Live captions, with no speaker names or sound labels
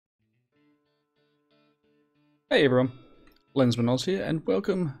Hey everyone, Lensmanoz here, and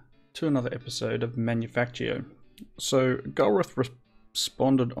welcome to another episode of Manufactio. So, Golrith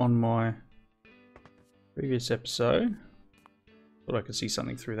responded on my previous episode. Thought I could see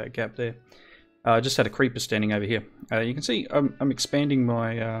something through that gap there. I just had a creeper standing over here. You can see I'm expanding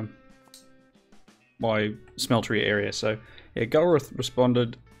my my smeltery area. So, yeah, Golrith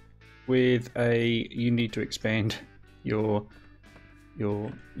responded with you need to expand your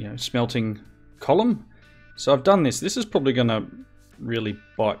smelting column. So I've done this. This is probably going to really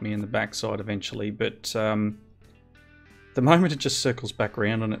bite me in the backside eventually, but the moment it just circles back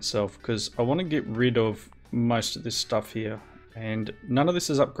around on itself, because I want to get rid of most of this stuff here. And none of this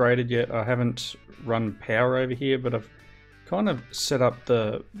is upgraded yet. I haven't run power over here, but I've kind of set up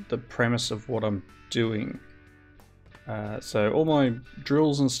the premise of what I'm doing. So all my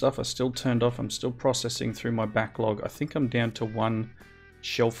drills and stuff are still turned off. I'm still processing through my backlog. I think I'm down to one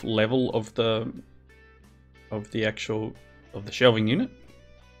shelf level of the shelving unit.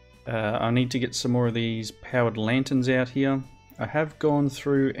 I need to get some more of these powered lanterns out here. I have gone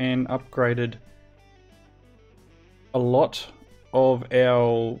through and upgraded a lot of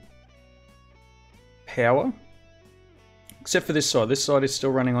our power, except for this side. This side is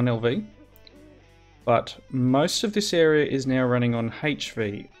still running on LV, but most of this area is now running on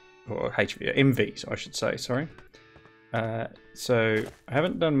MV, so I should say, sorry. So I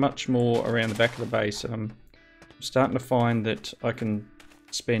haven't done much more around the back of the base. I'm starting to find that I can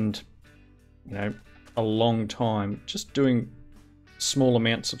spend, a long time just doing small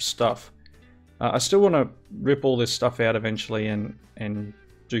amounts of stuff. I still want to rip all this stuff out eventually and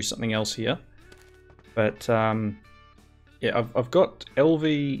do something else here. But yeah, I've got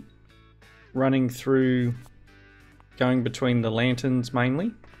LV running through, going between the lanterns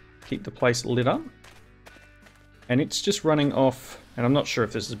mainly, keep the place lit up. And it's just running off, and I'm not sure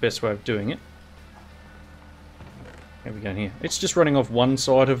if this is the best way of doing it. How are we going here? It's just running off one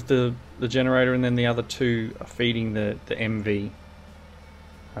side of the generator, and then the other two are feeding the MV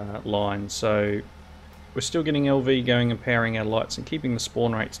line. So we're still getting LV going and powering our lights and keeping the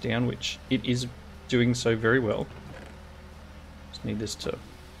spawn rates down, which it is doing so very well. Just need this to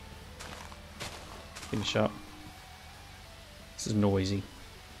finish up. This is noisy.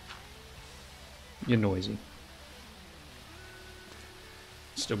 You're noisy.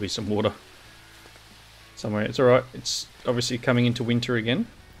 Still be some water somewhere. It's alright. It's obviously coming into winter again.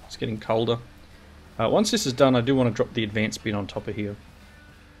 It's getting colder. Once this is done, I do want to drop the advanced bin on top of here.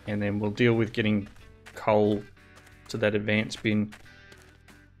 And then we'll deal with getting coal to that advanced bin.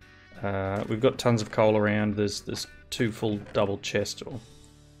 We've got tons of coal around. There's two full double chests, or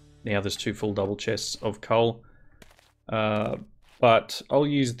now there's two full double chests of coal. But I'll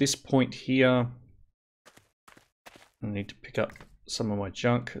use this point here. I need to pick up some of my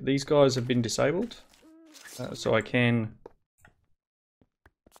junk. These guys have been disabled. So I can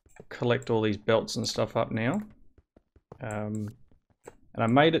collect all these belts and stuff up now. And I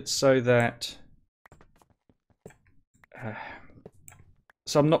made it so that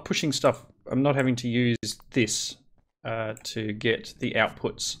so I'm not pushing stuff. I'm not having to use this to get the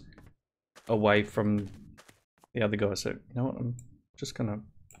outputs away from the other guys. So you know what? I'm just gonna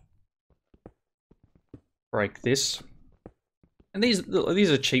break this. And these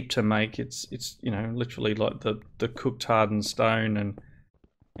are cheap to make. It's literally like the cooked hardened stone and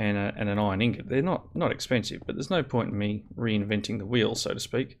an iron ingot. They're not expensive, but there's no point in me reinventing the wheel, so to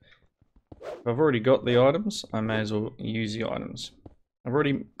speak. If I've already got the items, I may as well use the items. I've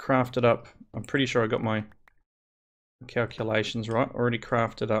already crafted up. I'm pretty sure I got my calculations right. Already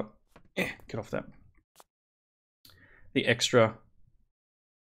crafted up. Get off that. The extra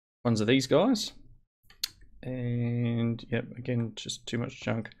ones of these guys. And yep, again, just too much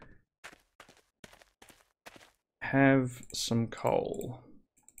junk. Have some coal.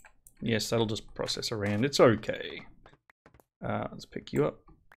 Yes, that'll just process around. It's okay. Let's pick you up.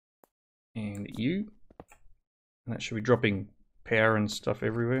 And you. And that should be dropping power and stuff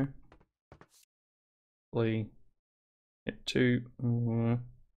everywhere. Hopefully, get two.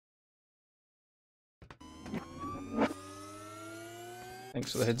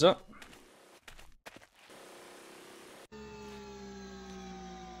 Thanks for the heads up.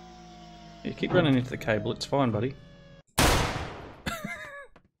 You keep running into the cable, it's fine, buddy.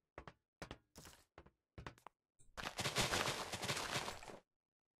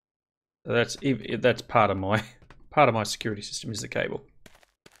 That's part of my security system is the cable.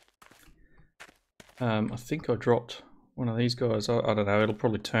 I think I dropped one of these guys. I don't know. It'll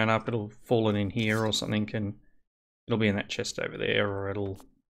probably turn up. It'll have fallen in here or something, and it'll be in that chest over there, or it'll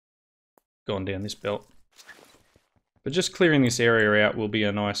gone down this belt. But just clearing this area out will be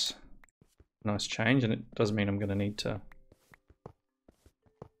a nice nice change, and it does mean I'm going to need to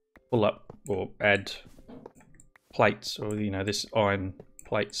pull up or add plates, or this iron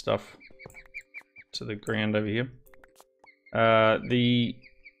plate stuff to the ground over here. The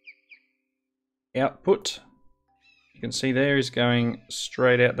output, you can see there, is going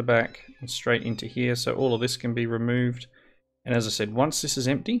straight out the back and straight into here, so all of this can be removed. And as I said, once this is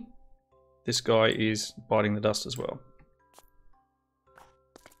empty, this guy is biting the dust as well.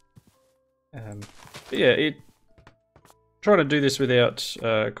 But yeah, try to do this without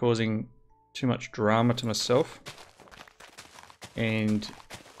causing too much drama to myself and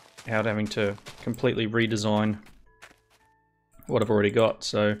out having to completely redesign what I've already got.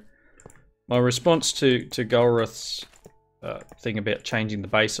 So my response to Golrith's thing about changing the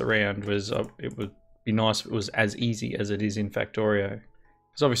base around was it would be nice if it was as easy as it is in Factorio.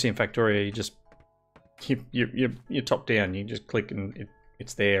 Because obviously in Factorio you're top down, you just click and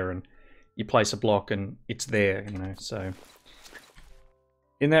it's there, and you place a block and it's there, so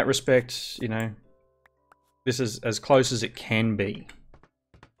in that respect, this is as close as it can be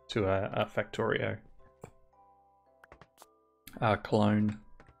to a Factorio clone.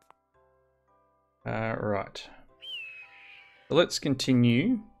 Right, so let's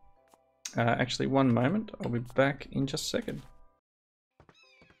continue. Actually, one moment, I'll be back in just a second.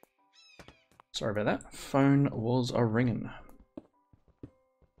 Sorry about that, phone was a-ringing.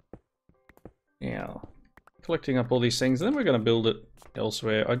 Now, collecting up all these things, and then we're going to build it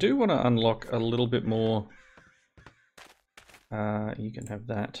elsewhere. I do want to unlock a little bit more. You can have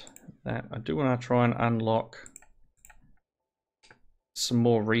that. I do want to try and unlock some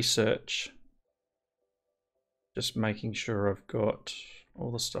more research. Just making sure I've got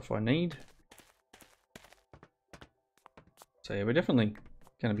all the stuff I need. So yeah, we're definitely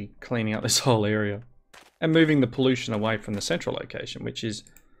going to be cleaning up this whole area and moving the pollution away from the central location, which is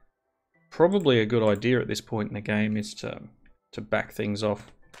probably a good idea at this point in the game, is to back things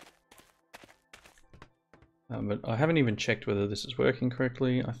off. But I haven't even checked whether this is working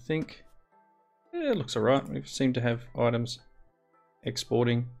correctly. I think, yeah, it looks alright. We seem to have items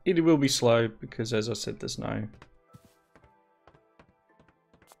exporting. It will be slow because, as I said, there's no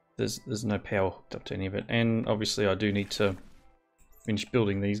power hooked up to any of it. And obviously I do need to finish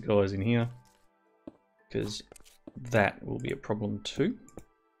building these guys in here, because that will be a problem too.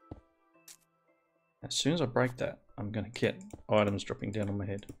 As soon as I break that, I'm going to get items dropping down on my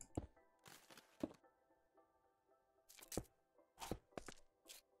head.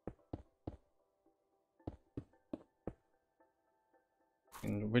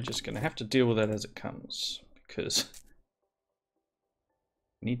 And we're just going to have to deal with that as it comes, because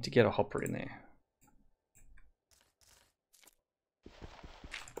we need to get a hopper in there.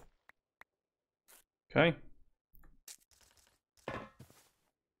 Okay.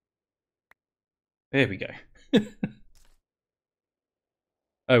 There we go.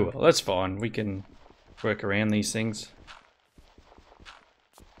 Oh well, that's fine. We can work around these things.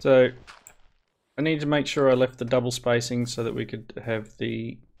 So I need to make sure I left the double spacing so that we could have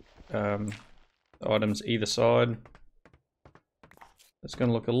the items either side. It's going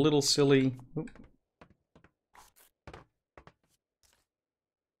to look a little silly. It's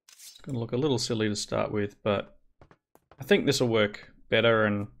going to look a little silly to start with, but I think this will work better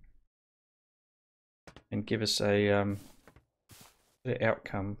and give us a the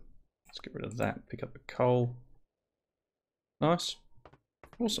outcome. Let's get rid of that, pick up the coal. Nice.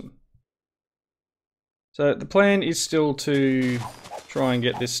 Awesome. So the plan is still to try and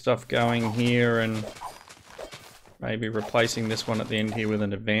get this stuff going here, and maybe replacing this one at the end here with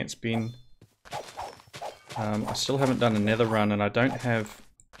an advanced bin. I still haven't done a nether run, and I don't have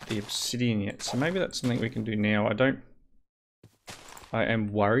the obsidian yet, so maybe that's something we can do now. I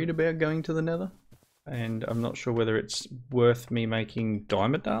am worried about going to the nether, and I'm not sure whether it's worth me making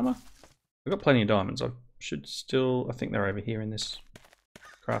diamond armor. I've got plenty of diamonds. I think they're over here in this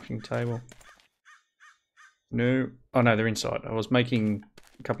crafting table. No, oh no, they're inside. I was making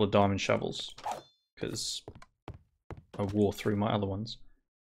a couple of diamond shovels because I wore through my other ones.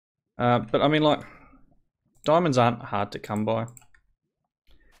 But I mean, like, diamonds aren't hard to come by.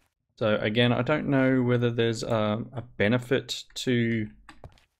 So again, I don't know whether there's a benefit to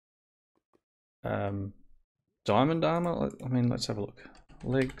diamond armor. I mean, let's have a look.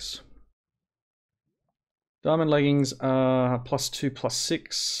 Legs. Diamond leggings are +2,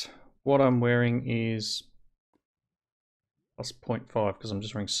 +6. What I'm wearing is +0.5 because I'm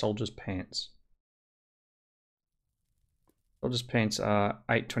just wearing soldier's pants. Soldier's pants are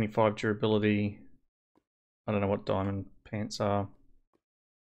 825 durability. I don't know what diamond pants are.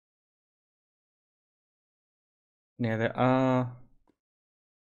 Now there are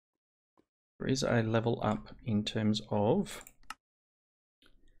There is a level up in terms of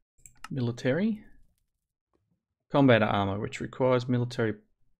military. Combat armor, which requires military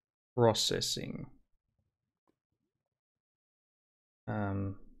processing.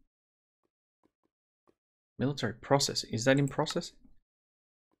 Military processing. Is that in processing?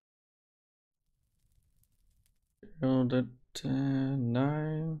 Build it.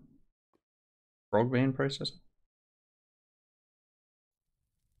 No. Frogman processing.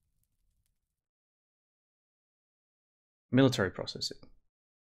 Military processing.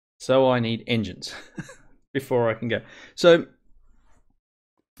 So I need engines before I can go. So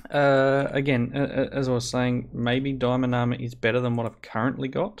again, as I was saying, maybe diamond armor is better than what I've currently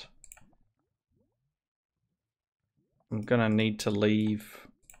got. I'm gonna need to leave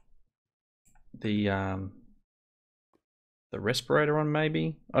the respirator on,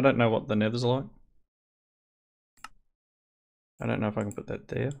 maybe. I don't know what the nether's like. I don't know if I can put that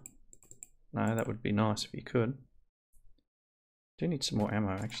there. No, that would be nice if you could. Do need some more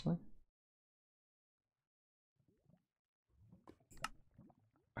ammo, actually.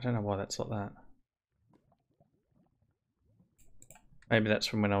 I don't know why that's like that. Maybe that's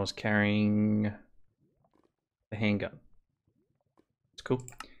from when I was carrying the handgun. It's cool.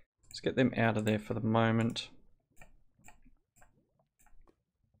 Let's get them out of there for the moment.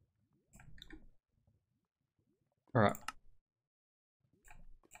 Alright.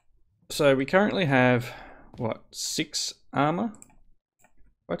 So we currently have, what, 6 armor?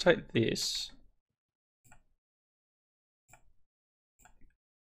 If I take this,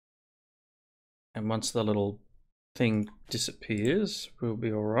 and once the little thing disappears, we'll be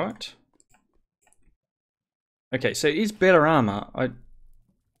alright. Okay, so it is better armor. I'm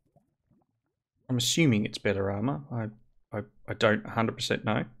assuming it's better armor. I don't 100%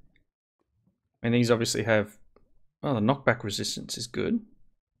 know. And these obviously have, well, the knockback resistance is good.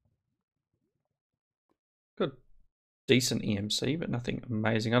 Got decent EMC, but nothing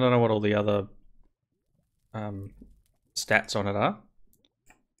amazing. I don't know what all the other stats on it are.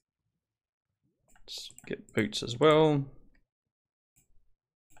 Let's get boots as well.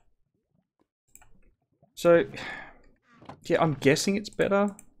 So, yeah, I'm guessing it's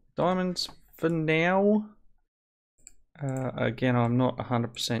better diamonds for now. Again, I'm not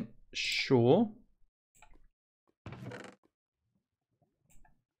 100% sure.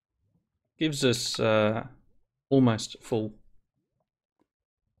 Gives us almost full.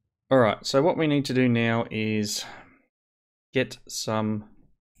 Alright, so what we need to do now is get some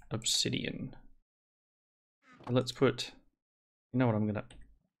obsidian. Let's put, you know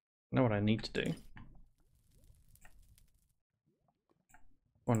what I need to do.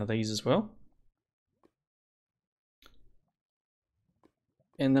 One of these as well.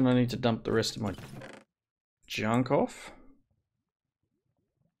 And then I need to dump the rest of my junk off.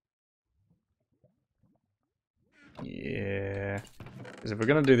 Yeah, because if we're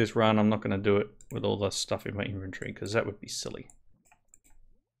going to do this run, I'm not going to do it with all the stuff in my inventory, because that would be silly.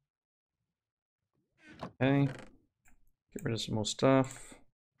 Okay, get rid of some more stuff.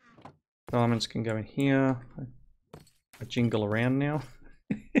 Diamonds can go in here. I jingle around now.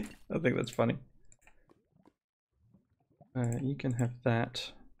 I think that's funny. You can have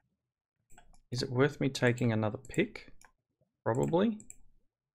that. Is it worth me taking another pick? Probably.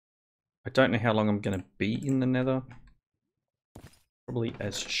 I don't know how long I'm going to be in the nether. Probably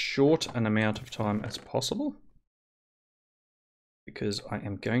as short an amount of time as possible. Because I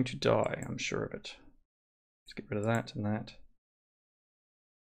am going to die, I'm sure of it. Let's get rid of that and that.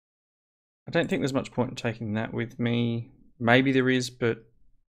 I don't think there's much point in taking that with me. Maybe there is, but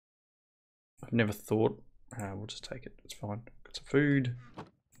I've never thought. We'll just take it, it's fine. Got some food.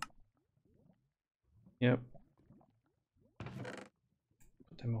 Yep.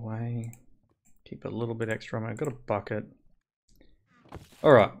 Put them away. Keep a little bit extra. I've got a bucket.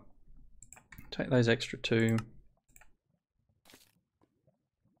 Alright. Take those extra 2.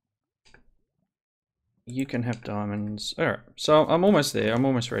 You can have diamonds. Alright, so I'm almost there. I'm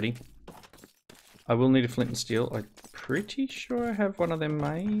almost ready. I will need a flint and steel. I'm pretty sure I have one of them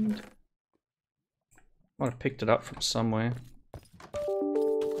made. Might have picked it up from somewhere.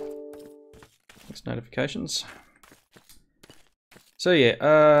 Thanks, notifications. So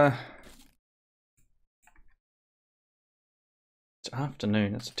yeah, it's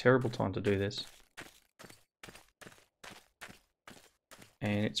afternoon. It's a terrible time to do this.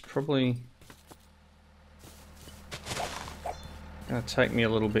 And it's probably going to take me a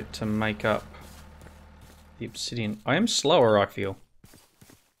little bit to make up the obsidian. I am slower, I feel.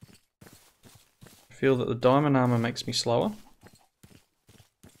 I feel that the diamond armor makes me slower.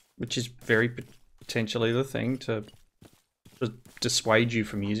 Which is very potentially the thing to dissuade you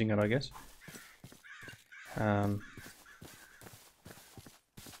from using it, I guess. So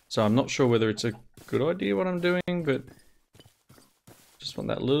I'm not sure whether it's a good idea what I'm doing, but just want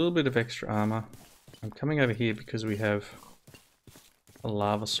that little bit of extra armor. I'm coming over here because we have a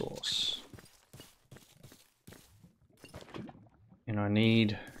lava source. And I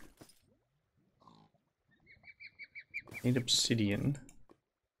need obsidian.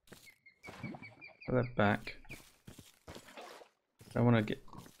 Put that back. I don't want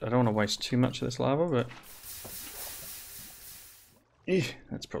to waste too much of this lava, but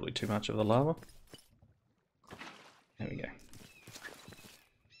that's probably too much of the lava. There we go.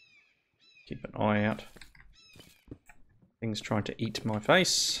 Keep an eye out. Things trying to eat my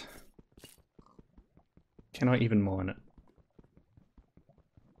face. Can I even mine it?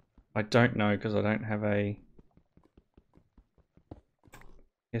 I don't know because I don't have a...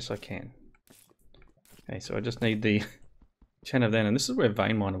 Yes, I can. Okay, so I just need the 10 of that, and this is where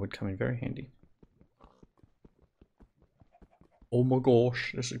vein miner would come in very handy. Oh my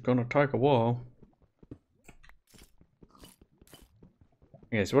gosh, this is gonna take a while.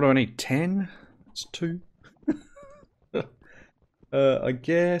 Okay, so what do I need? 10? It's 2. I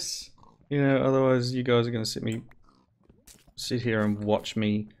guess, you know, otherwise you guys are gonna sit here and watch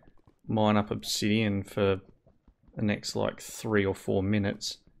me mine up obsidian for the next like 3 or 4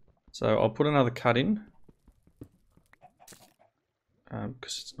 minutes. So I'll put another cut in.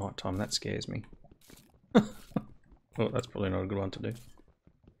 Because it's night time, that scares me. Oh, that's probably not a good one to do.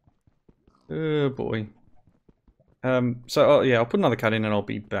 Oh boy. Yeah, I'll put another cut in and I'll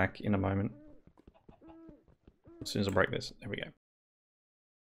be back in a moment. As soon as I break this. There we go.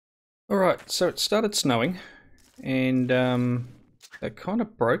 Alright, so it started snowing. And that kind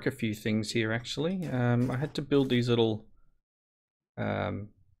of broke a few things here actually. I had to build these little... I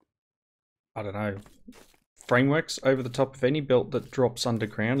don't know... frameworks over the top of any belt that drops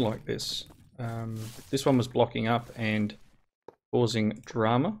underground like this. This one was blocking up and causing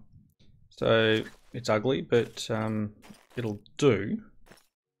drama, so it's ugly, but it'll do.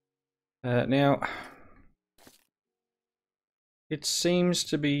 Now it seems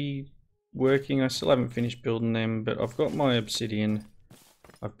to be working. I still haven't finished building them, but I've got my obsidian.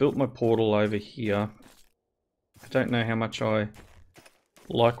 I've built my portal over here. I don't know how much I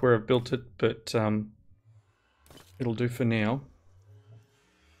like where I've built it, but it'll do for now.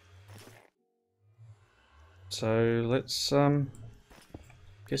 So let's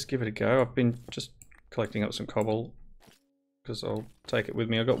guess give it a go. I've been just collecting up some cobble because I'll take it with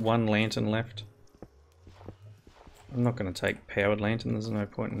me. I've got 1 lantern left. I'm not going to take powered lantern, there's no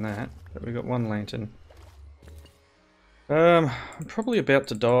point in that. But we've got 1 lantern. I'm probably about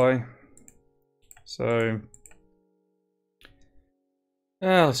to die. So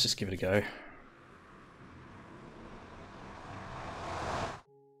let's just give it a go.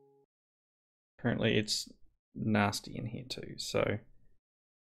 Apparently it's nasty in here too, so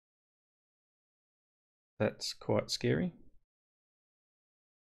that's quite scary.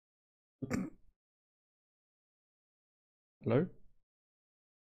 Hello?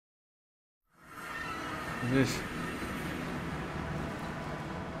 Yes.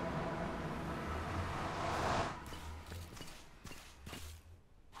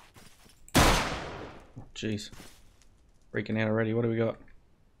 Oh, jeez. Freaking out already. What do we got?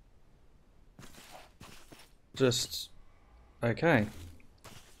 Just okay.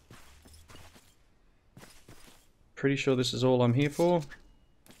 Pretty sure this is all I'm here for.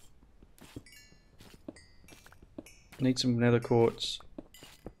 Need some nether quartz.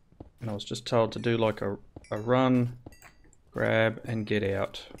 And I was just told to do like a run, grab, and get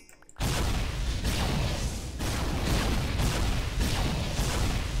out.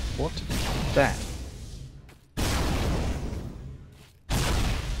 What is that?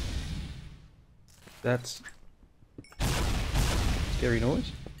 That's scary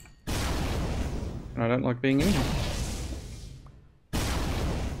noise. And I don't like being in here.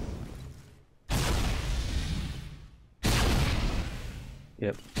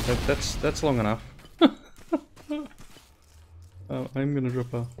 Yep, that's long enough. I'm gonna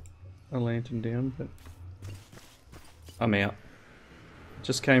drop a lantern down, but I'm out.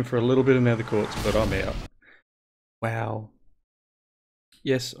 Just came for a little bit of nether quartz, but I'm out. Wow.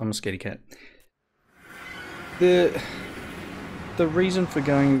 Yes, I'm a scaredy cat. The reason for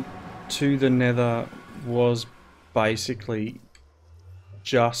going to the nether was basically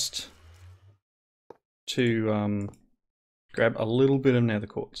just to grab a little bit of nether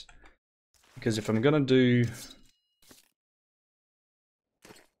quartz, because if I'm gonna do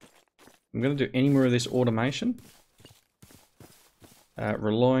any more of this automation,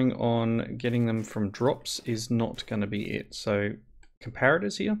 relying on getting them from drops is not going to be it. So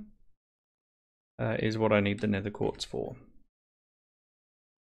comparators here, is what I need the nether quartz for.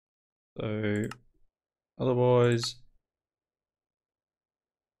 So otherwise,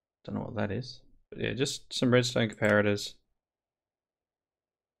 don't know what that is. But yeah, just some redstone comparators.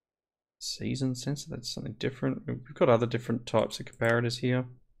 Season sensor, that's something different. We've got other different types of comparators here.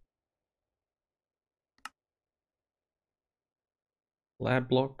 Lab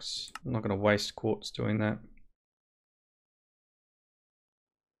blocks. I'm not going to waste quartz doing that.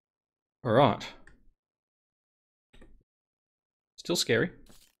 All right. Still scary.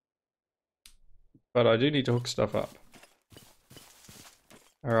 But I do need to hook stuff up.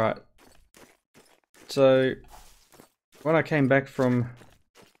 All right. So when I came back from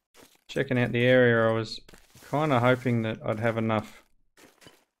checking out the area, I was kind of hoping that I'd have enough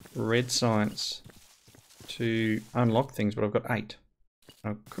red science to unlock things, but I've got 8.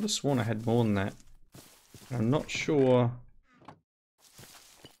 I could have sworn I had more than that. I'm not sure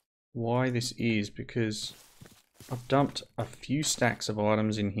why this is, because I've dumped a few stacks of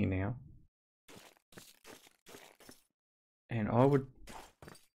items in here now. And I would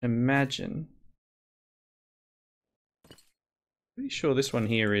imagine, pretty sure this one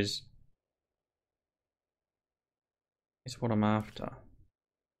here is what I'm after.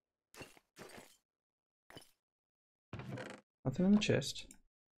 Nothing in the chest.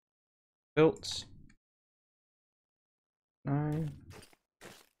 Belts. No.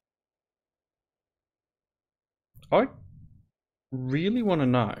 I really want to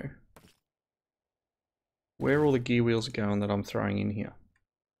know where all the gear wheels are going that I'm throwing in here.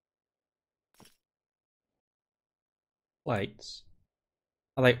 Plates.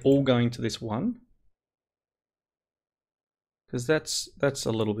 Are they all going to this one? Because that's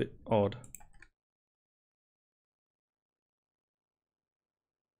a little bit odd.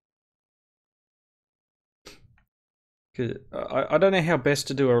 I don't know how best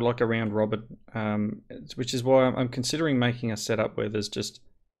to do a like a round robin, which is why I'm considering making a setup where there's just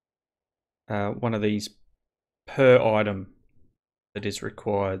one of these per item that is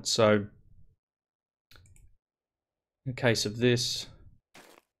required. So in case of this,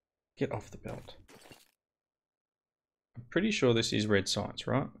 get off the belt. I'm pretty sure this is red science,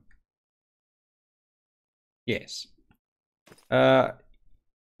 right? Yes.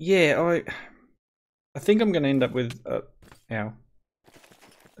 Yeah, I think I'm going to end up with ow.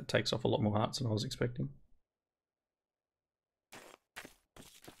 It takes off a lot more hearts than I was expecting.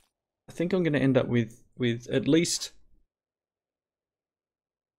 I think I'm going to end up with at least,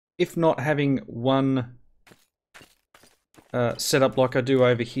 if not having one setup like I do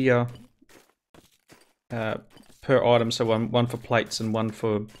over here per item, so one for plates and one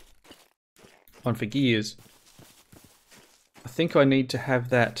for gears. I think I need to have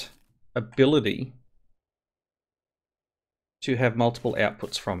that ability to have multiple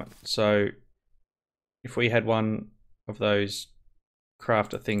outputs from it. So if we had one of those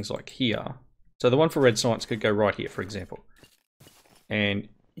crafter things like here, so the one for red science could go right here, for example, and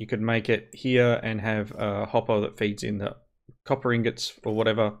you could make it here and have a hopper that feeds in the copper ingots or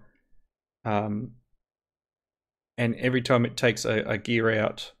whatever, and every time it takes a gear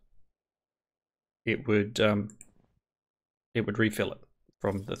out, it would refill it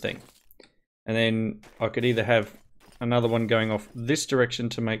from the thing. And then I could either have another one going off this direction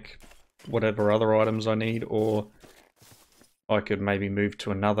to make whatever other items I need, or I could maybe move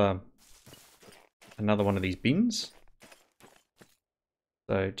to another one of these bins.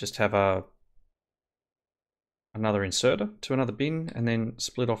 So just have another inserter to another bin and then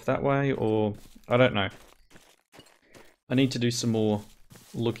split off that way, or I don't know. I need to do some more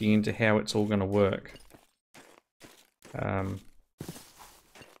looking into how it's all going to work. But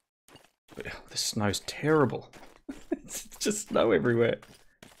this snow's terrible. It's just snow everywhere.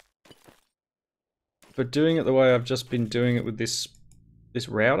 But doing it the way I've just been doing it with this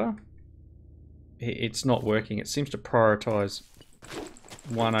router, it's not working. It seems to prioritize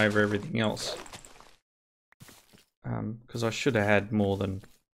one over everything else. Because I should have had more than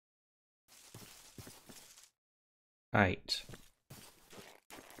 8.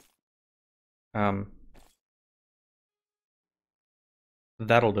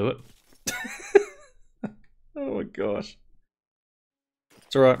 That'll do it. Oh my gosh.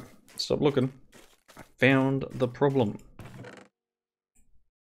 It's alright. Stop looking. I found the problem.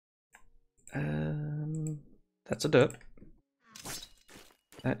 That's a derp.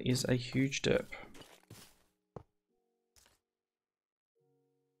 That is a huge derp.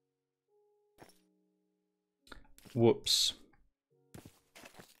 Whoops.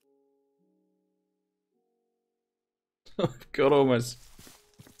 I've got almost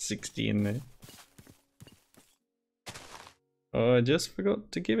 60 in there. Oh, I just forgot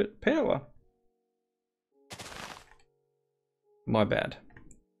to give it power. My bad.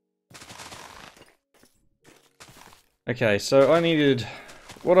 Okay, so I needed...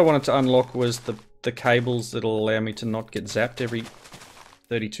 What I wanted to unlock was the cables that'll allow me to not get zapped every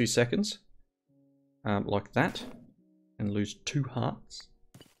 32 seconds. Like that. And lose 2 hearts.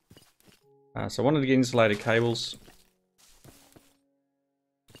 So I wanted to get insulated cables.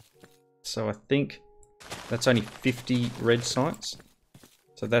 So I think that's only 50 red sites.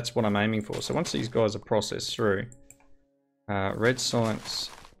 So that's what I'm aiming for. So once these guys are processed through, red sites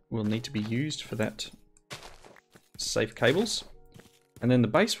will need to be used for that safe cables. And then the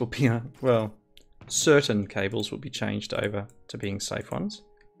base will be, well, certain cables will be changed over to being safe ones.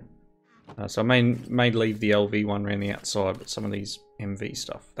 So I may leave the LV one around the outside, but some of these MV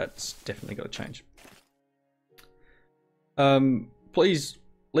stuff, that's definitely got to change. Please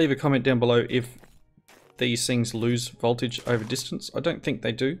leave a comment down below if these things lose voltage over distance. I don't think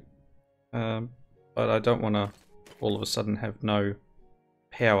they do, but I don't want to all of a sudden have no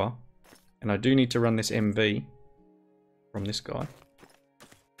power. And I do need to run this MV from this guy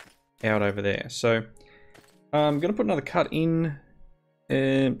out over there. So I'm going to put another cut in,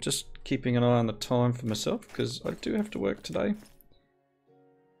 just keeping an eye on the time for myself because I do have to work today.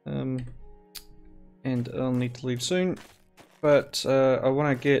 And I'll need to leave soon. But I want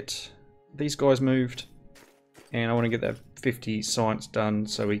to get these guys moved and I want to get that 50 science done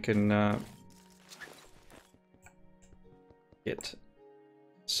so we can get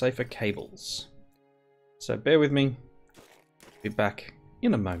safer cables. So bear with me. Be back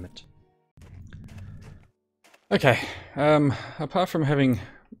in a moment. Okay, apart from having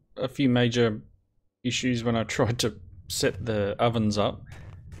a few major issues when I tried to set the ovens up,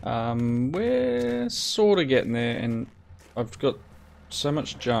 we're sort of getting there, and I've got so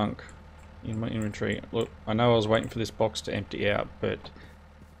much junk in my inventory. Look, I know I was waiting for this box to empty out, but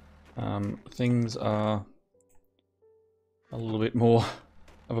things are a little bit more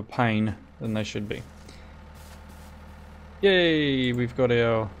of a pain than they should be. Yay, we've got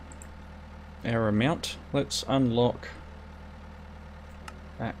our amount. Let's unlock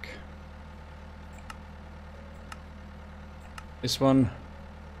back this one.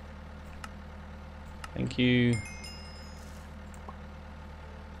 Thank you.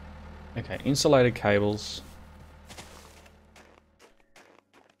 Okay, insulated cables.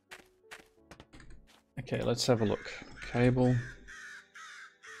 Okay, let's have a look. Cable.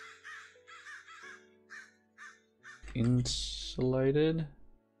 Insulated.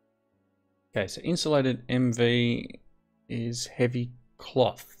 Okay, so insulated MV is heavy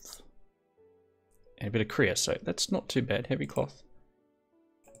cloth. And a bit of creosote. That's not too bad, heavy cloth.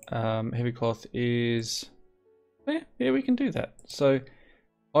 Heavy cloth is... Yeah, we can do that. So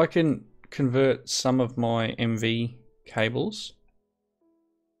I can convert some of my MV cables.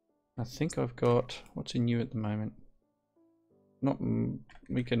 I think I've got... What's in you at the moment?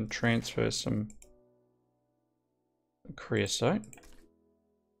 We can transfer some creosote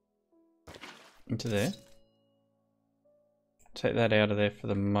into there. Take that out of there for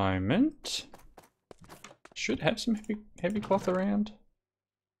the moment. Should have some heavy cloth around.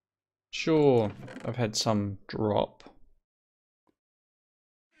 Sure, I've had some drop.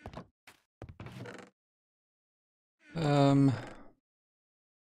 I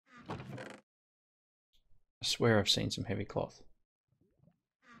swear I've seen some heavy cloth.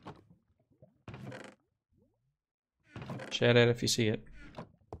 Shout out if you see it.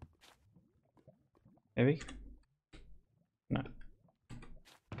 Heavy? No.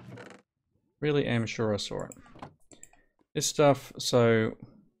 Really am sure I saw it. This stuff, so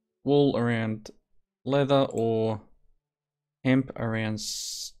wool around leather or hemp around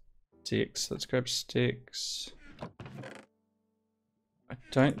sticks. Let's grab sticks. I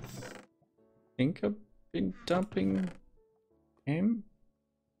don't think I've been dumping hemp.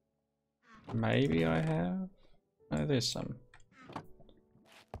 Maybe I have. Oh, there's some.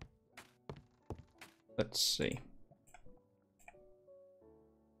 Let's see.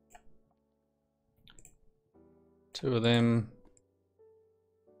 Two of them.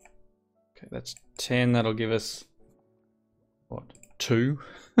 Okay, that's 10. That'll give us, what, 2?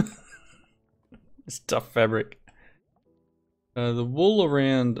 It's tough fabric. The wool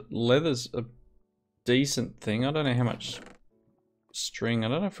around leather's a decent thing. I don't know how much string. I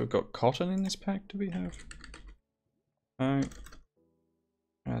don't know if we've got cotton in this pack. Do we have? No.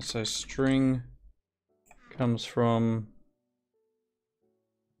 So string comes from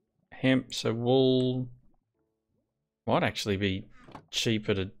hemp. So wool might actually be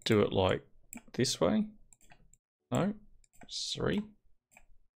cheaper to do it like this way. No, 3.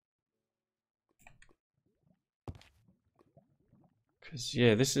 Because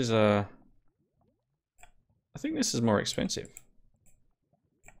yeah, this is a... I think this is more expensive.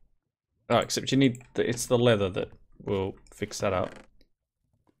 Oh, except you need it's the leather that will fix that up.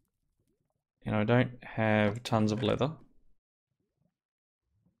 And I don't have tons of leather.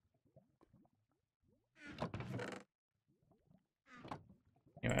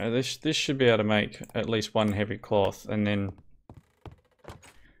 Anyway, this should be able to make at least one heavy cloth, and then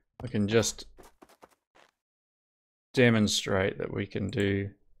I can just demonstrate that we can do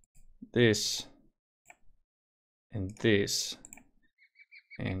this and this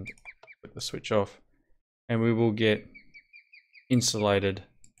and put the switch off, and we will get insulated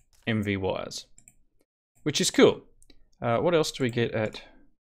MV wires, which is cool. What else do we get at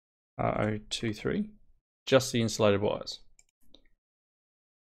R023? Just the insulated wires.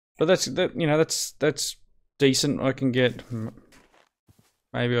 But that's decent. I can get,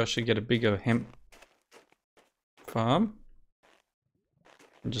 maybe I should get a bigger hemp farm.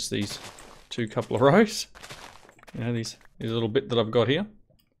 And just these couple of rows. These little bit that I've got here.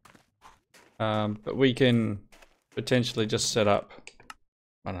 But we can potentially just set up,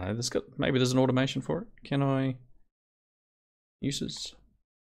 I don't know, maybe there's an automation for it. Can I? Uses?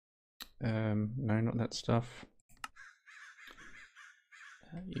 No, not that stuff.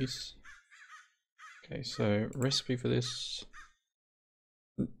 Use. Okay, so recipe for this.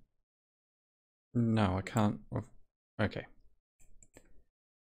 No, I can't. Okay.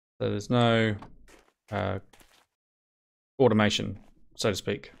 So there's no automation, so to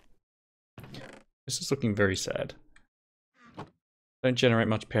speak. This is looking very sad. Don't generate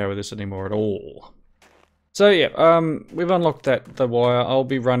much power with this anymore at all. So yeah, we've unlocked the wire. I'll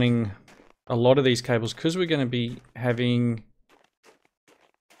be running a lot of these cables because we're going to be having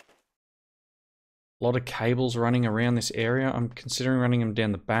a lot of cables running around this area. I'm considering running them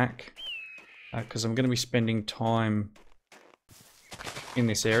down the back because I'm going to be spending time in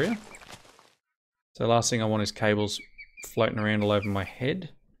this area. So the last thing I want is cables floating around all over my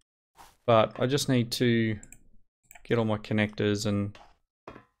head. But I just need to get all my connectors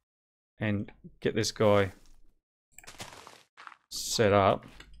and get this guy set up.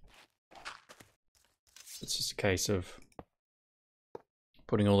 It's just a case of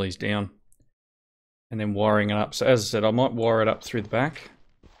putting all these down and then wiring it up. So as I said, I might wire it up through the back.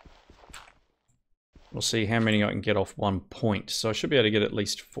 We'll see how many I can get off one point. So I should be able to get at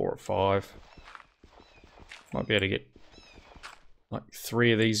least 4 or 5. Might be able to get like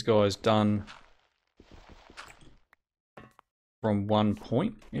 3 of these guys done from one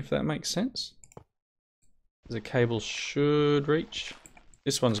point, if that makes sense. The cable should reach.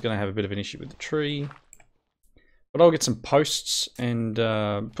 This one's going to have a bit of an issue with the tree. But I'll get some posts and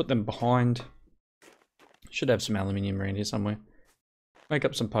put them behind. Should have some aluminium around here somewhere. Make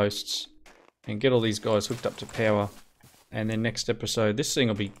up some posts and get all these guys hooked up to power. And then next episode, this thing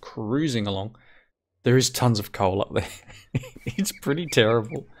will be cruising along. There is tons of coal up there. It's pretty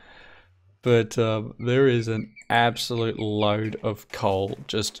terrible. But there is an absolute load of coal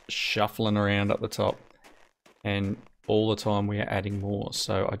just shuffling around at the top. And all the time we are adding more.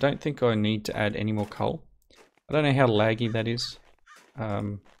 So I don't think I need to add any more coal. I don't know how laggy that is. You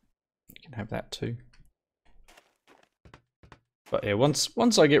can have that too. But yeah,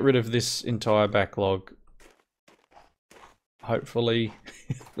 once I get rid of this entire backlog, hopefully,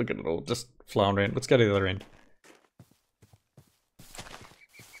 look at it all just flowing around. Let's go to the other end.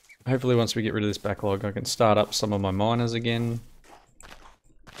 Hopefully once we get rid of this backlog, I can start up some of my miners again.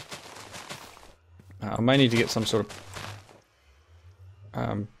 I may need to get some sort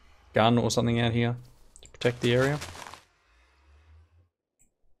of gun or something out here to protect the area.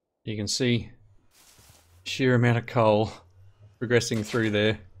 You can see sheer amount of coal progressing through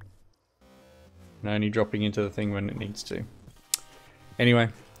there and only dropping into the thing when it needs to. Anyway,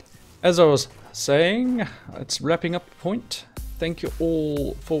 as I was saying, it's wrapping up the point. Thank you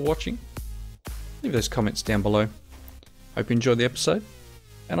all for watching. Leave those comments down below. Hope you enjoyed the episode,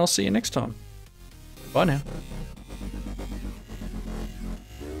 and I'll see you next time. Bye now.